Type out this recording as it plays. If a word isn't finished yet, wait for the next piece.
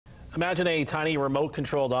Imagine a tiny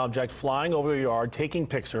remote-controlled object flying over your yard, taking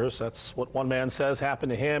pictures. That's what one man says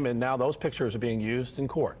happened to him, and now those pictures are being used in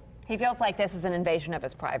court. He feels like this is an invasion of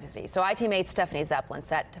his privacy. So IT mate Stephanie Zepelin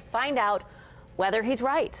set to find out whether he's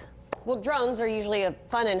right. Well, drones are usually a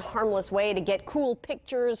fun and harmless way to get cool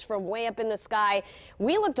pictures from way up in the sky.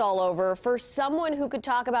 We looked all over for someone who could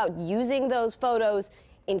talk about using those photos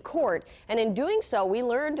in court, and in doing so, we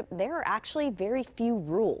learned there are actually very few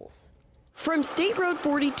rules. From State Road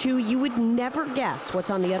 42, you would never guess what's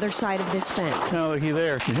on the other side of this fence. No, looky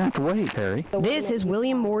there. You have to wait, Harry. This is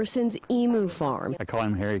William Morrison's emu farm. I call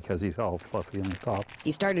him Harry because he's all fluffy on the top.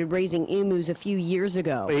 He started raising emus a few years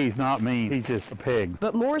ago. He's not mean. He's just a pig.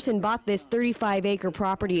 But Morrison bought this 35-acre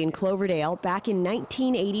property in Cloverdale back in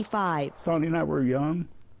 1985. Sonny and I were young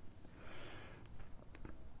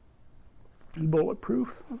and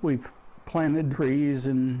bulletproof. We've planted trees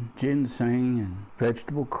and ginseng and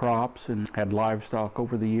vegetable crops and had livestock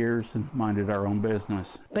over the years and minded our own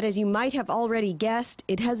business. But as you might have already guessed,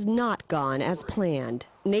 it has not gone as planned.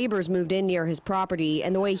 Neighbors moved in near his property,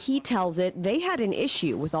 and the way he tells it, they had an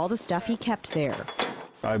issue with all the stuff he kept there.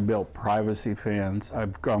 I built privacy fence.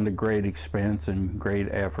 I've gone to great expense and great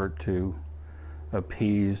effort to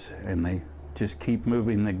appease, and they just keep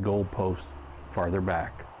moving the goalposts farther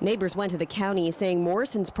back. Neighbors went to the county saying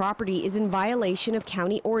Morrison's property is in violation of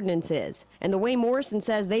county ordinances. And the way Morrison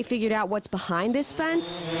says they figured out what's behind this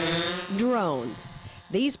fence? Drones.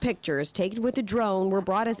 These pictures taken with a drone were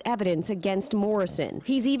brought as evidence against Morrison.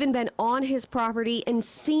 He's even been on his property and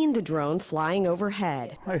seen the drone flying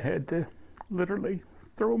overhead. I had to literally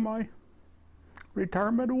throw my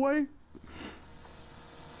retirement away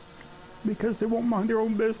because they won't mind their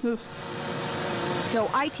own business. So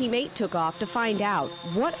IT Mate took off to find out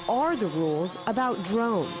what are the rules about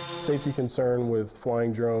drones. Safety concern with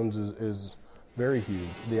flying drones is very huge.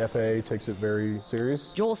 The FAA takes it very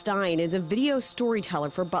serious. Joel Stein is a video storyteller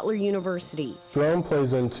for Butler University. Drone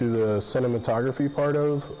plays into the cinematography part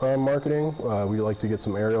of marketing. We like to get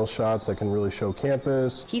some aerial shots that can really show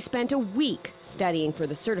campus. He spent a week studying for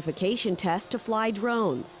the certification test to fly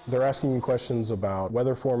drones. They're asking you questions about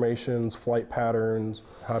weather formations, flight patterns,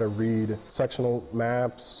 how to read sectional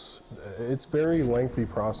maps. It's a very lengthy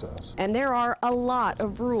process. And there are a lot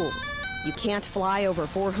of rules. You can't fly over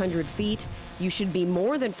 400 feet. You should be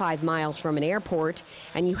more than 5 miles from an airport,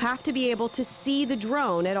 and you have to be able to see the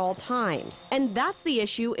drone at all times. And that's the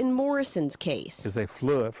issue in Morrison's case. Because they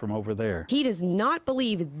flew it from over there. He does not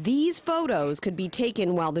believe these photos could be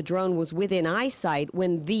taken while the drone was within eyesight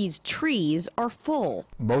when these trees are full.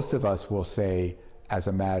 Most of us will say, as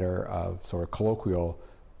a matter of sort of colloquial,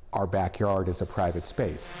 our backyard is a private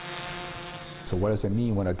space. So what does it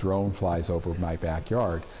mean when a drone flies over my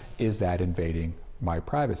backyard? Is that invading my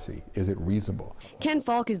privacy? Is it reasonable? Ken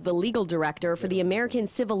Falk is the legal director for the American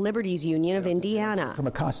Civil Liberties Union of Indiana. From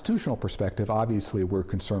a constitutional perspective, obviously we're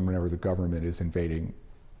concerned whenever the government is invading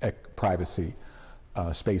privacy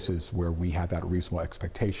spaces where we have that reasonable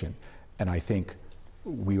expectation. And I think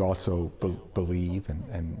we also believe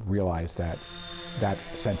and realize that that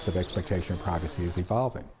sense of expectation of privacy is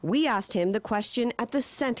evolving. We asked him the question at the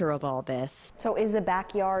center of all this. So is a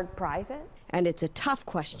backyard private? And it's a tough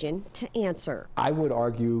question to answer. I would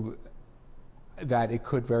argue that it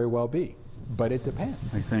could very well be, but it depends.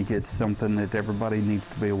 I think it's something that everybody needs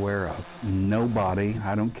to be aware of. Nobody,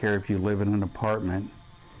 I don't care if you live in an apartment,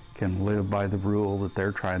 can live by the rule that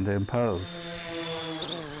they're trying to impose.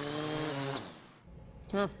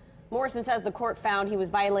 Morrison says the court found he was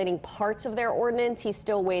violating parts of their ordinance. He's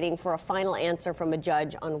still waiting for a final answer from a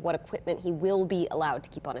judge on what equipment he will be allowed to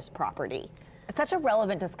keep on his property. It's such a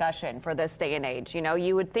relevant discussion for this day and age. You know,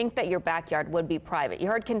 you would think that your backyard would be private. You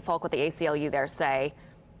heard Ken Falk with the ACLU there say,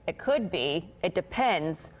 it could be, it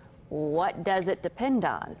depends. What does it depend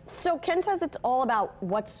on? So Ken says it's all about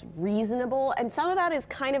what's reasonable, and some of that is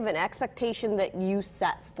kind of an expectation that you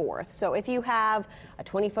set forth. So if you have a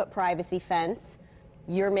 20-foot privacy fence,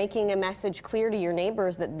 you're making a message clear to your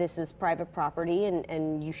neighbors that this is private property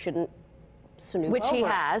and you shouldn't snoop over. Which he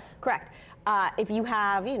has. Correct. If you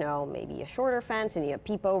have, you know, maybe a shorter fence and you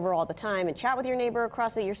peep over all the time and chat with your neighbor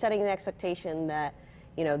across it, you're setting the expectation that,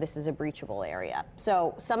 you know, this is a breachable area.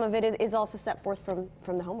 So some of it is also set forth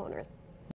from the homeowner.